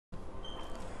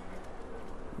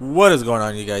What is going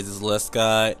on, you guys? It's Les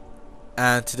Guy,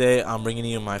 and today I'm bringing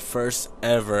you my first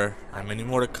ever, and many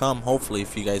more to come hopefully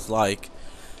if you guys like,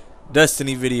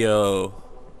 Destiny video.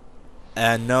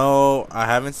 And no, I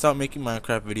haven't stopped making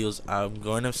Minecraft videos. I'm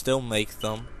going to still make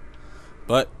them,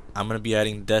 but I'm going to be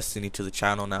adding Destiny to the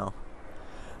channel now.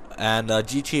 And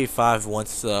GTA 5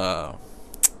 once the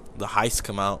heist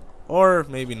come out, or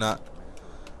maybe not,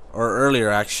 or earlier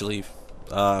actually.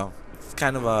 It's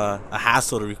kind of a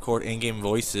hassle to record in-game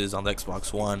voices on the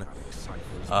Xbox One.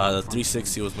 The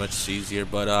 360 was much easier,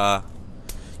 but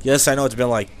yes, I know it's been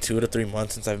like 2 to 3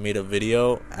 months since I've made a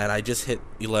video, and I just hit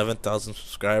 11,000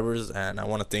 subscribers, and I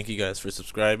want to thank you guys for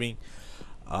subscribing.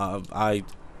 I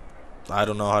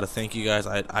don't know how to thank you guys.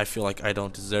 I feel like I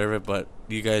don't deserve it, but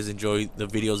you guys enjoy the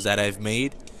videos that I've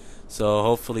made, so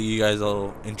hopefully you guys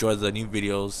will enjoy the new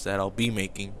videos that I'll be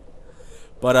making.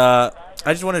 But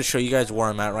I just wanted to show you guys where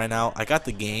I'm at right now. I got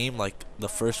the game like the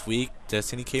first week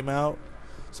Destiny came out,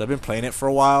 so I've been playing it for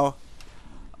a while.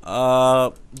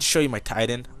 Just show you my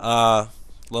Titan.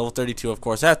 Level 32, of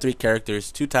course. I have 3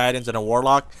 characters, 2 Titans and a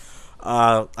Warlock.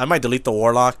 I might delete the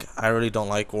Warlock. I really don't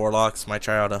like Warlocks. Might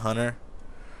try out a Hunter.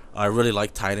 I really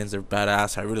like Titans. They're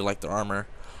badass. I really like their armor.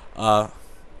 My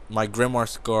Grimoire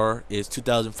score is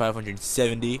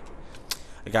 2,570.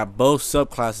 I got both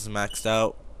subclasses maxed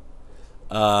out.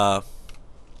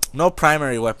 No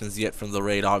primary weapons yet from the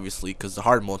raid, obviously, because the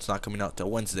hard mode's not coming out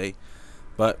till Wednesday.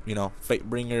 But, you know,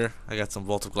 Fatebringer, I got some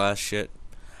Vault of Glass shit.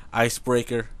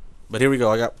 Icebreaker. But here we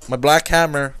go. I got my Black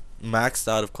Hammer maxed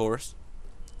out, of course.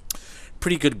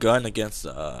 Pretty good gun against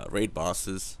raid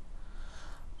bosses.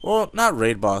 Well, not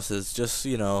raid bosses, just,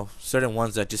 you know, certain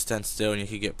ones that just stand still and you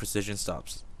can get precision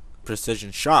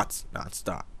shots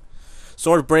non-stop.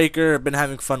 Swordbreaker, I've been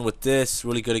having fun with this.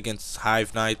 Really good against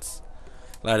Hive Knights.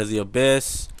 Light of the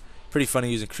Abyss. Pretty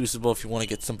funny using Crucible if you want to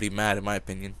get somebody mad, in my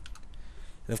opinion.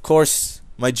 And of course,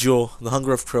 my jewel, the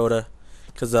Hunger of Crota,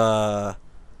 because I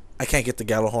can't get the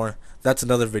Gallowhorn. That's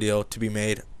another video to be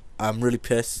made. I'm really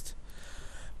pissed.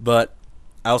 But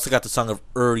I also got the Song of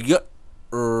Urya.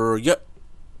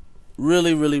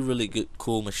 Really good,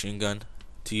 cool machine gun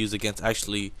to use against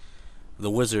actually the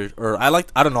wizard, or I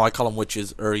don't know, I call them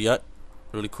witches. Uryut,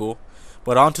 really cool.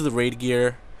 But on to the raid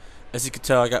gear. As you can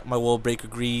tell, I got my Wallbreaker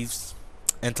Greaves,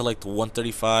 intellect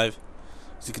 135.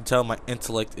 As you can tell, my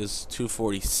intellect is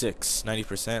 246,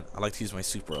 90%. I like to use my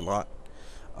super a lot.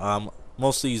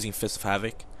 Mostly using Fist of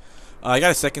Havoc. I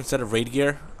got a second set of raid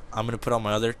gear. I'm gonna put on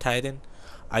my other Titan.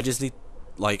 I just need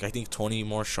like I think 20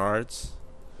 more shards.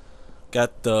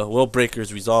 Got the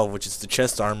Willbreaker's Resolve, which is the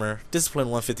chest armor. Discipline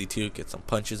 152. Get some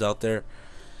punches out there.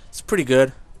 It's pretty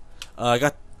good. I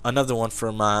got another one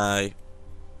for my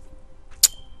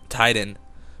Titan,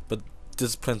 but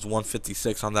Discipline's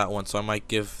 156 on that one, so I might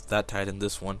give that Titan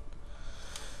this one.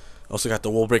 Also got the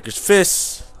Willbreaker's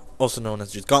Fist, also known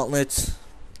as just gauntlets.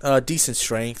 Decent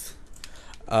strength.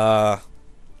 I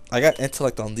got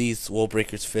intellect on these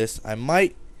Willbreaker's Fist. I'm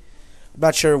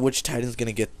not sure which Titan's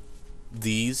gonna get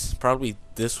these. Probably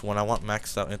this one. I want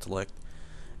maxed out intellect.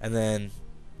 And then,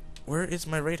 where is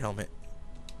my raid helmet?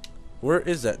 Where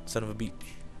is that son of a beach?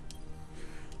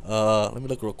 Let me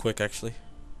look real quick actually.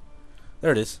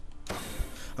 There it is.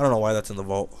 I don't know why that's in the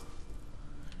vault.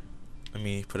 Let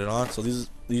me put it on. So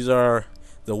these are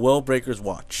the Willbreaker's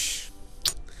Watch.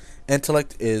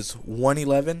 Intellect is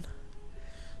 111.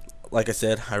 Like I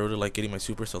said, I really like getting my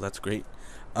super, so that's great.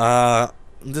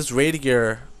 This raid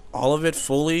gear, all of it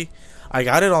fully, I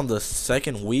got it on the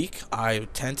second week. I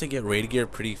tend to get raid gear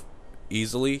pretty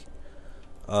easily.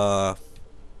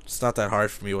 It's not that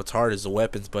hard for me. What's hard is the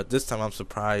weapons, but this time I'm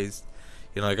surprised.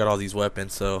 You know, I got all these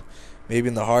weapons, so maybe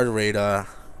in the hard raid,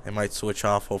 it might switch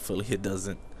off. Hopefully it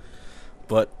doesn't.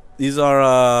 But these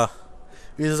are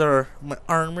my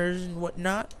armors and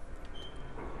whatnot.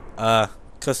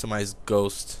 Customized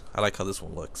Ghost. I like how this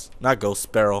one looks. Not Ghost,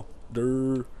 Sparrow.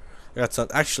 Durr. I got some.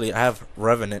 Actually, I have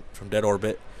Revenant from Dead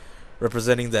Orbit,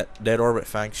 representing that Dead Orbit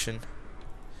faction.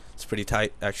 It's pretty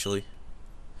tight, actually.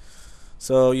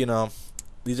 So you know,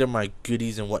 these are my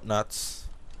goodies and whatnots.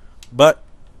 But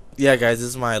yeah, guys, this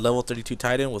is my level 32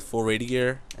 Titan with full raid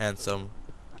gear and some,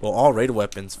 well, all raid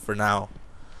weapons for now.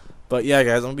 But yeah,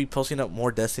 guys, I'm gonna be posting up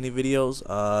more Destiny videos.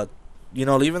 You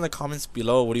know, leave in the comments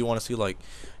below what do you want to see. Like,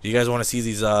 do you guys want to see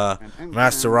these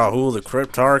Master Rahool, the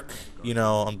Cryptarch, you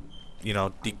know,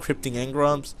 decrypting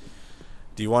engrams?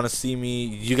 Do you want to see me?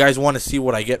 You guys want to see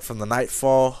what I get from the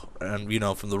Nightfall and, you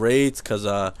know, from the raids? Because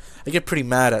I get pretty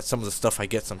mad at some of the stuff I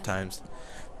get sometimes.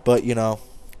 But, you know,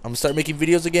 I'm going to start making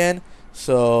videos again.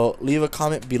 So leave a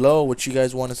comment below what you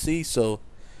guys want to see. So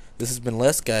this has been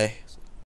Les Guy.